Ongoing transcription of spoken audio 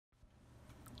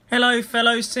Hello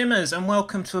fellow simmers and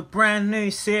welcome to a brand new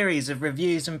series of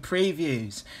reviews and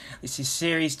previews. This is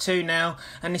series 2 now,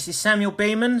 and this is Samuel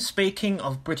Beeman speaking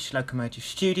of British Locomotive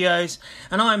Studios,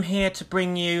 and I'm here to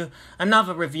bring you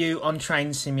another review on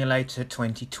Train Simulator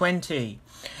 2020.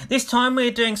 This time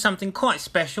we're doing something quite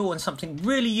special and something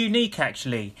really unique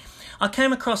actually. I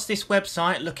came across this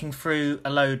website looking through a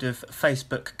load of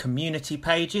Facebook community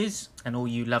pages and all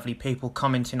you lovely people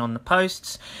commenting on the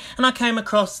posts, and I came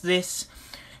across this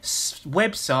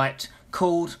website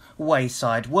called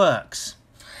Wayside Works,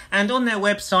 and on their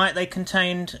website they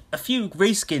contained a few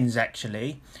reskins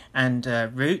actually and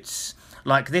routes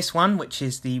like this one, which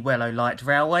is the Wellow Light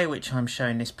Railway, which I'm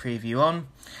showing this preview on.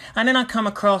 And then I come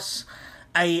across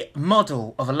a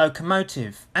model of a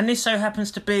locomotive, and this so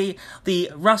happens to be the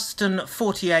Ruston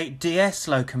 48DS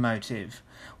locomotive,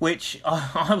 which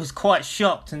I was quite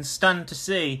shocked and stunned to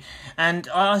see. And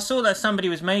I saw that somebody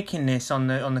was making this on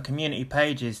the community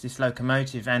pages, this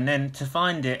locomotive, and then to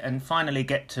find it and finally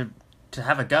get to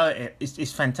have a go at it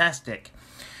is fantastic.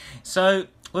 So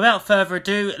without further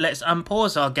ado, let's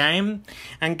unpause our game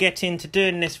and get into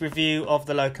doing this review of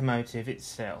the locomotive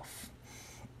itself.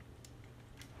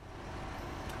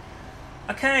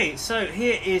 Okay, so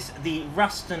here is the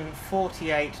Ruston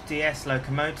 48DS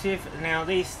locomotive. Now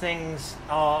these things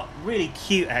are really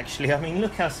cute actually. I mean,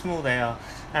 look how small they are.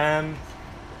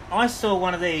 I saw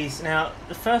one of these. Now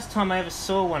the first time I ever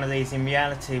saw one of these in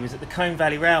reality was at the Colne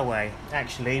Valley Railway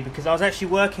actually, because I was actually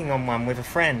working on one with a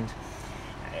friend.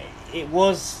 It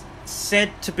was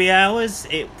said to be ours.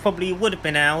 It probably would have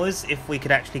been ours if we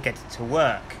could actually get it to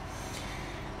work.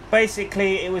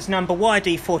 Basically it was number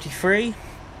YD43.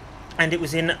 And it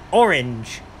was in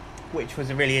orange, which was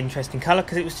a really interesting colour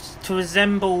because it was to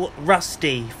resemble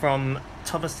Rusty from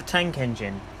Thomas the Tank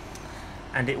Engine.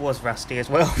 And it was Rusty as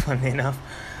well, funnily enough.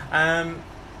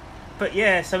 But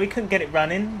yeah, so we couldn't get it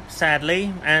running,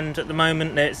 sadly. And at the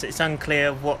moment it's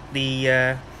unclear what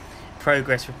the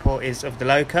progress report is of the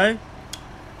loco.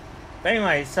 But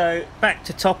anyway, so back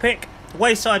to topic.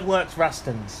 Wayside Works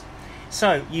Rustons.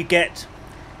 So you get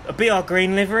a BR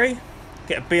green livery.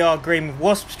 Get a BR green with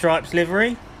wasp stripes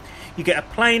livery. You get a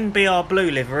plain BR blue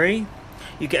livery.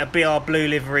 You get a BR blue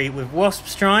livery with wasp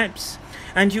stripes,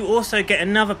 and you also get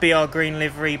another BR green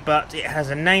livery, but it has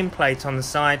a nameplate on the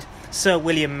side, Sir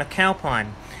William McAlpine.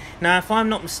 Now if I'm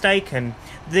not mistaken,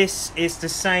 this is the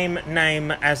same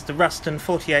name as the Ruston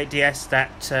 48DS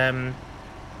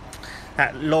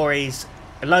that Laurie's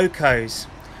Locos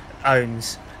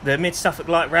owns, the Mid Suffolk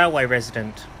Light Railway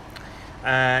resident.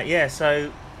 Yeah,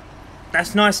 so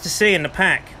that's nice to see in the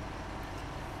pack.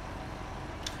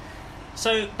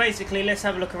 So basically let's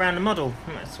have a look around the model.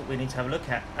 That's what we need to have a look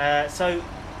at. So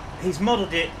he's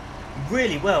modelled it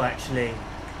really well actually.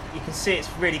 You can see it's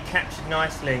really captured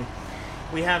nicely.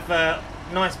 We have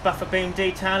nice buffer beam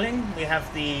detailing. We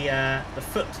have the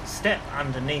foot step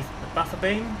underneath the buffer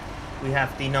beam. We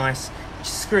have the nice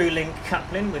screw link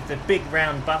coupling with the big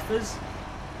round buffers.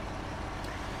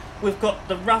 We've got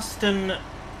the Ruston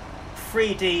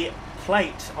 3D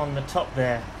plate on the top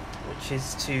there, which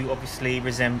is to obviously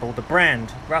resemble the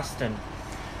brand Ruston.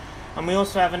 And we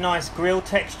also have a nice grille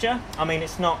texture. I mean,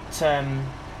 it's not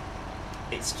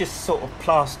it's just sort of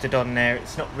plastered on there.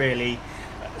 It's not really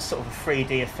sort of a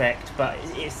 3D effect, but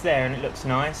it's there and it looks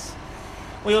nice.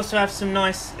 We also have some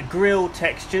nice grille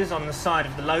textures on the side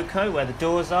of the loco where the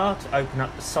doors are to open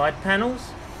up the side panels.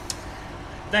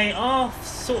 They are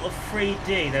sort of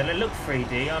 3D, they look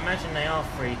 3D, I imagine they are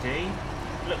 3D.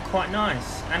 Look quite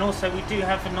nice, and also we do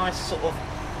have a nice sort of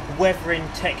weathering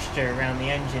texture around the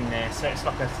engine there, so it's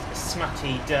like a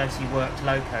smutty, dirty worked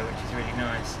loco, which is really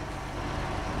nice.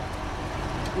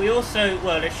 We also,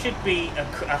 well, there should be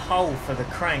a hole for the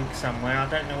crank somewhere. I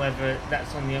don't know whether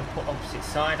that's on the opposite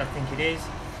side, I think it is.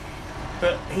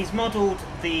 But he's modelled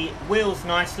the wheels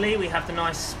nicely. We have the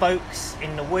nice spokes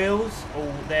in the wheels,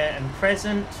 all there and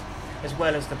present, as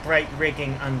well as the brake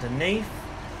rigging underneath.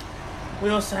 We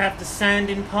also have the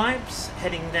sanding pipes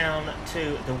heading down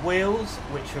to the wheels,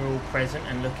 which are all present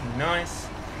and looking nice.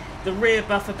 The rear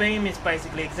buffer beam is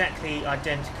basically exactly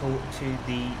identical to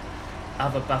the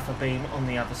other buffer beam on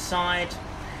the other side.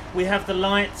 We have the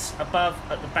lights above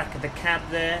at the back of the cab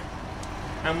there,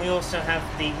 and we also have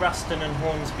the Ruston and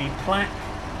Hornsby plaque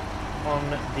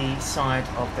on the side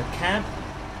of the cab.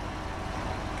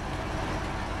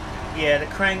 Yeah, the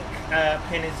crank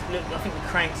pin is, look, I think the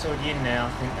crank's already in there. I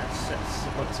think that's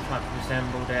what it's trying to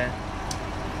resemble there.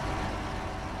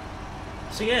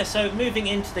 So yeah, so moving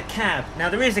into the cab. Now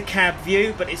there is a cab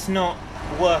view, but it's not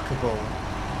workable.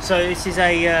 So this is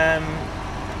a,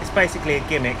 it's basically a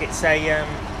gimmick. It's a,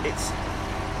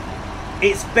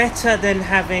 it's better than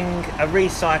having a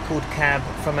recycled cab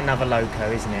from another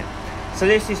loco, isn't it? So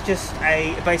this is just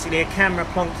basically a camera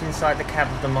plonked inside the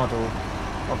cab of the model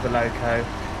of the loco.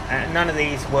 None of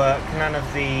these work, none of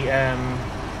the...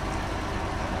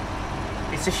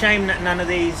 it's a shame that none of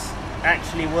these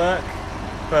actually work,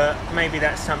 but maybe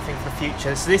that's something for the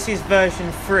future. So this is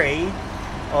version 3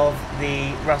 of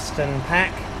the Ruston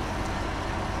pack,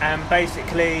 and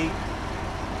basically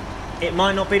it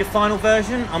might not be the final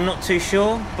version, I'm not too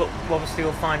sure, but obviously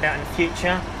we'll find out in the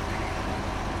future.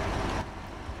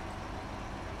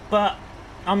 But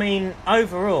I mean,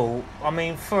 overall, I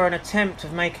mean, for an attempt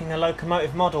of making a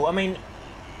locomotive model, I mean,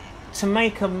 to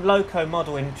make a loco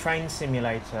model in Train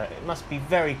Simulator, it must be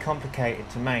very complicated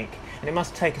to make, and it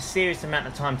must take a serious amount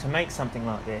of time to make something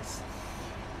like this.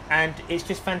 And it's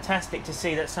just fantastic to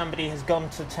see that somebody has gone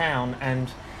to town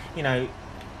and, you know,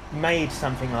 made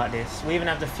something like this. We even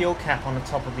have the fuel cap on the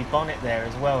top of the bonnet there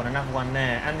as well, and another one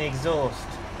there, and the exhaust,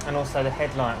 and also the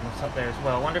headlight on the top there as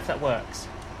well. I wonder if that works.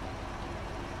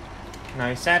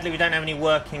 No, sadly we don't have any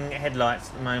working headlights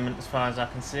at the moment as far as I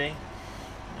can see.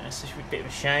 It's just a bit of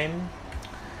a shame.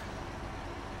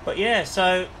 But yeah,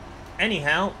 so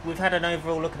anyhow, we've had an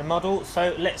overall look at the model,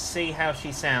 so let's see how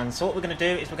she sounds. So what we're going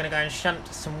to do is we're going to go and shunt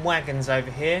some wagons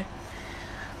over here.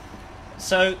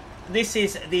 So this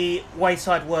is the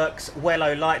Wayside Works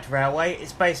Wellow Light Railway.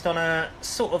 It's based on a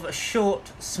sort of a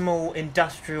short, small,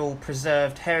 industrial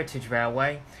preserved heritage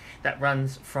railway that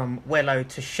runs from Wellow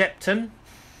to Shepton.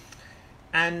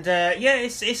 And yeah,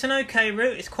 it's an okay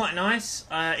route. It's quite nice.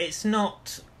 It's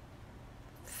not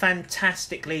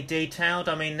fantastically detailed.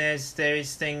 I mean, there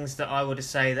is things that I would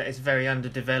say that is very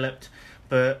underdeveloped,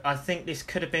 but I think this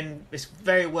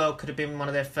very well could have been one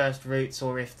of their first routes,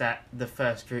 or if that the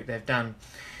first route they've done.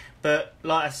 But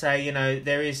like I say, you know,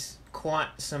 there is quite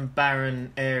some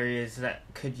barren areas that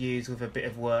could use with a bit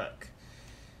of work,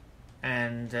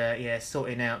 and yeah,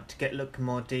 sorting out to look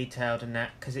more detailed and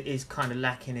that, because it is kind of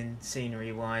lacking in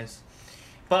scenery wise.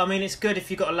 But I mean, it's good if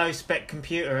you've got a low spec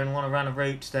computer and want to run a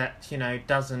route that, you know,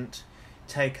 doesn't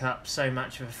take up so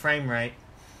much of a frame rate.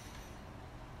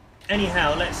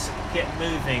 Anyhow, let's get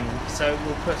moving. So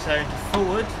we'll put her into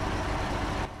forward,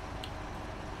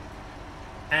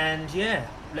 and yeah,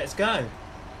 let's go.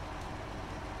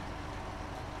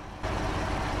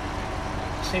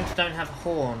 Seems to don't have a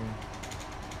horn.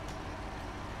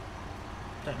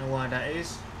 Don't know why that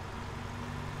is.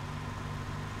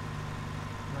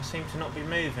 I seem to not be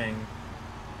moving.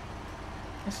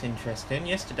 That's interesting.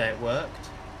 Yesterday it worked.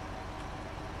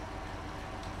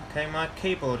 Okay, my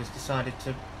keyboard has decided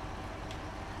to...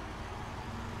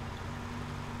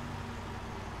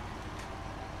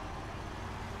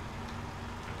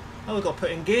 Oh, we've got to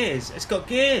put in gears. It's got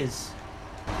gears.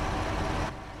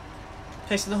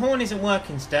 Okay, so the horn isn't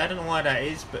working today. I don't know why that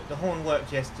is, but the horn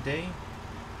worked yesterday.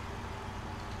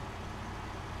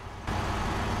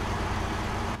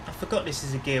 I forgot this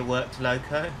is a gear worked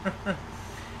loco.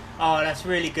 Oh, that's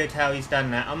really good how he's done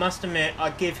that. I must admit,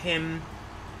 I give him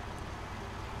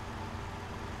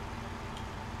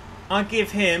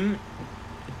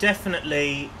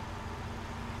definitely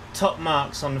top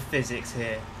marks on the physics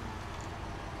here.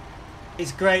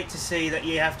 It's great to see that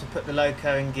you have to put the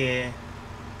loco in gear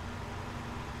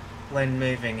when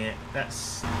moving it.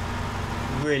 That's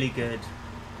really good.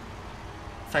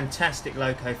 Fantastic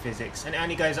loco physics, and it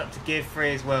only goes up to gear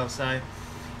 3 as well, so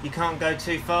you can't go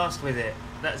too fast with it.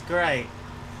 That's great.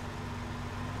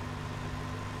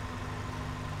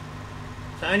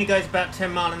 So it only goes about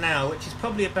 10 miles an hour, which is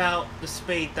probably about the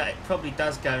speed that it probably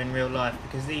does go in real life,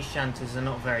 because these shunters are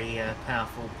not very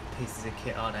powerful pieces of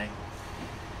kit, are they?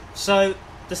 So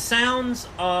the sounds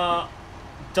are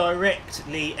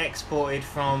directly exported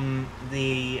from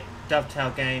the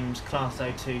Dovetail Games Class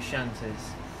 02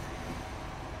 shunters.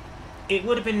 It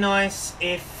would have been nice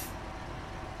if,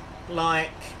 like,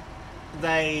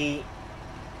 they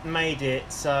made it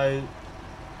so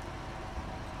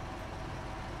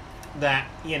that,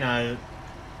 you know,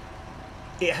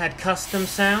 it had custom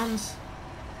sounds.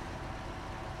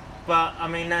 But, I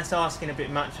mean, that's asking a bit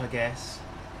much, I guess.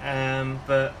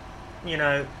 But, you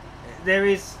know, there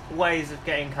is ways of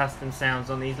getting custom sounds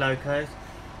on these locos.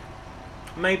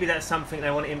 Maybe that's something they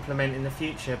want to implement in the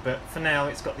future, but for now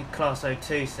it's got the Class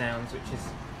 02 sounds, which is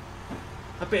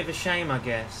a bit of a shame, I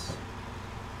guess.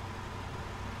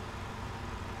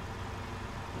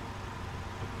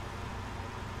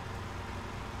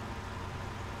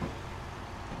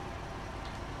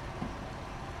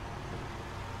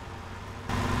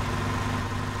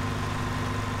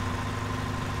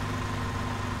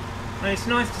 And it's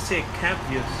nice to see a cab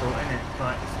view of sort, isn't it?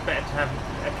 Like, it's better to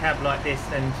have a cab like this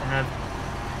than to have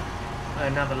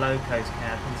another loco's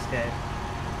cab instead.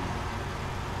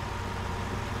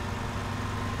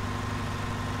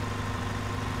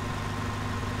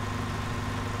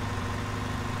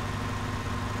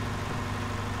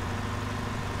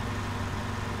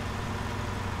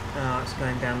 Oh, it's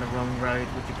going down the wrong road,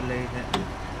 would you believe it?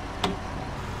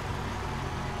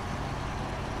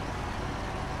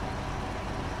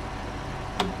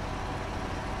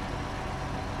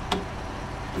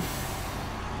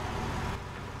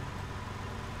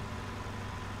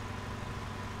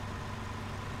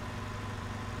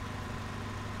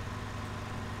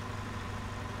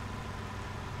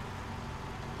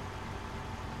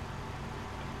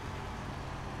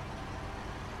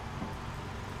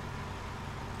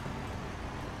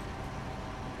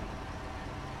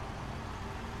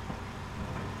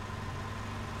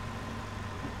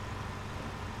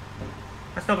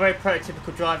 That's not very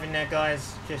prototypical driving there,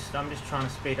 guys. I'm just trying to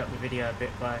speed up the video a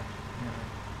bit by,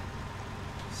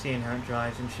 seeing how it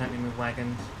drives, interacting with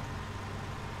wagons.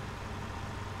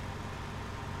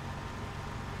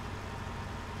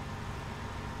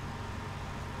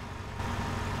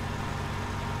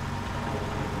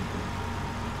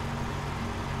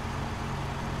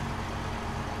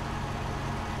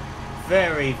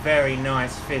 Very, very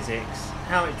nice physics.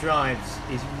 How it drives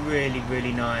is really,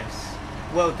 really nice.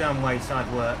 Well done, Wayside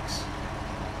Works.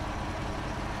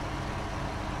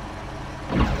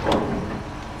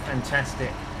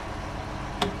 Fantastic.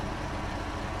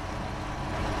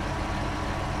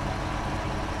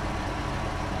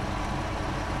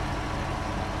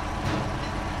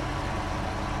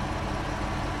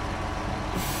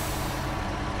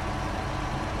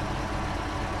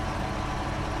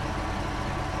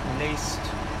 Released.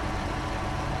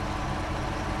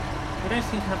 We don't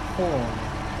seem to have horn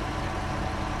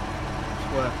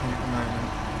working at the moment.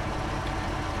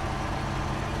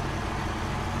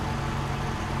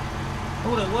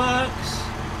 Oh, it works.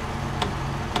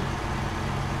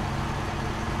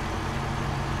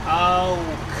 Oh,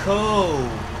 cool.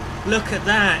 Look at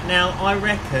that. Now, I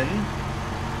reckon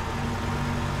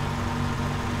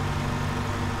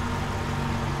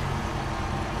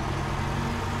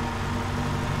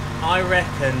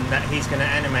that he's going to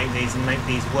animate these and make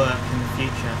these work in the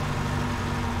future.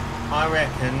 I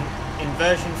reckon in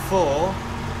version 4,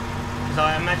 because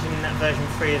I imagine that version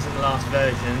 3 isn't the last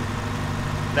version,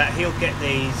 that he'll get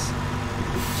these.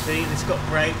 See, it's got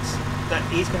brakes. That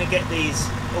he's going to get these,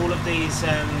 all of these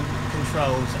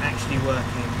controls actually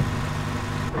working.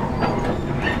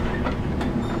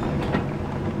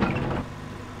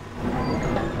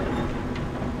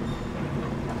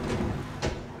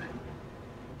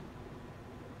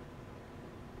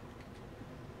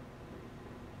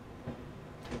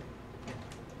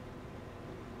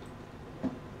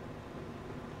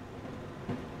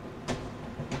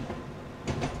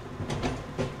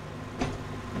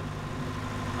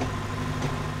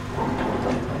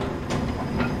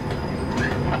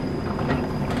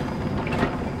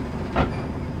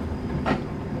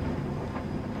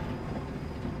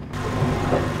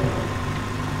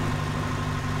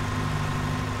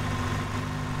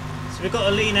 We've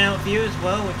got a lean out view as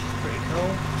well, which is pretty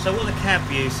cool. So what the cab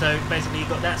view, so basically you've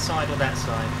got that side or that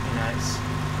side, it's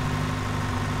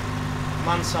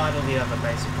one side or the other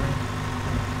basically.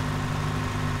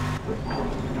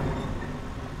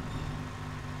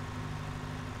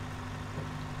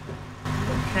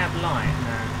 Got cab light?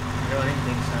 No, I didn't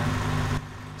think so.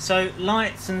 So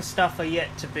lights and stuff are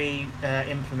yet to be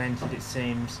implemented, it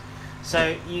seems.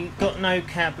 So you've got no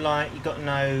cab light, you've got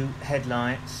no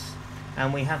headlights,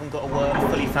 and we haven't got a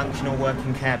fully functional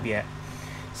working cab yet.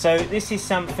 So this is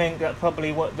something that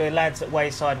probably what the lads at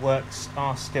Wayside Works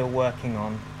are still working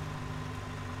on.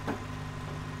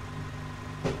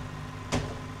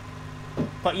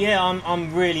 But yeah,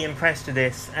 I'm really impressed with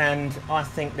this, and I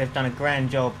think they've done a grand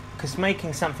job, because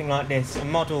making something like this, a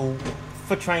model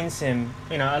for train sim,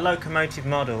 a locomotive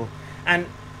model, and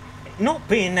not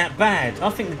being that bad. I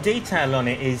think the detail on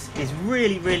it is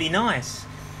really, really nice.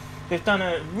 They've done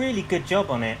a really good job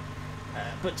on it,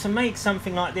 but to make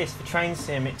something like this for train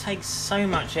sim, it takes so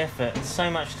much effort and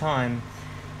so much time,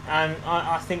 and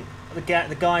I think the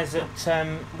guys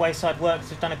at Wayside Works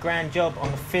have done a grand job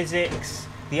on the physics,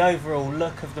 the overall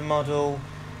look of the model,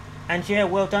 and yeah,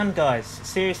 well done guys,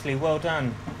 seriously well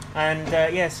done. And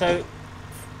yeah, so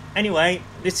anyway,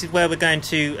 this is where we're going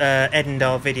to end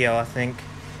our video, I think.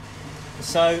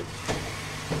 So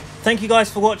thank you guys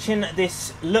for watching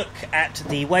this look at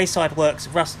the Wayside Works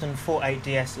Ruston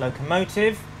 48DS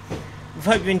locomotive. I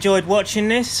hope you enjoyed watching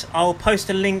this. I'll post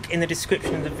a link in the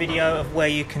description of the video of where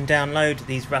you can download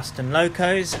these Ruston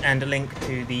locos, and a link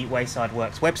to the Wayside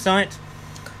Works website.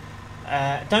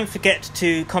 Don't forget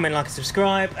to comment, like and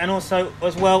subscribe, and also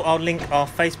as well I'll link our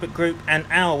Facebook group and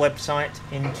our website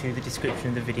into the description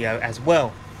of the video as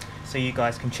well, so you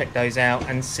guys can check those out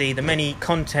and see the many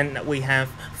content that we have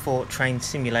for Train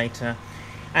Simulator.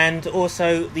 And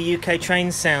also the UK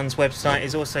Train Sounds website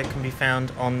is also can be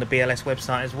found on the BLS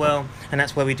website as well, and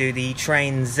that's where we do the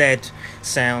Train Z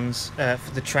sounds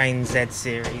for the Train Z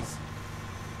series.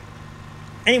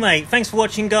 Anyway, thanks for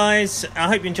watching guys, I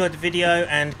hope you enjoyed the video,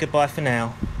 and goodbye for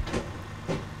now.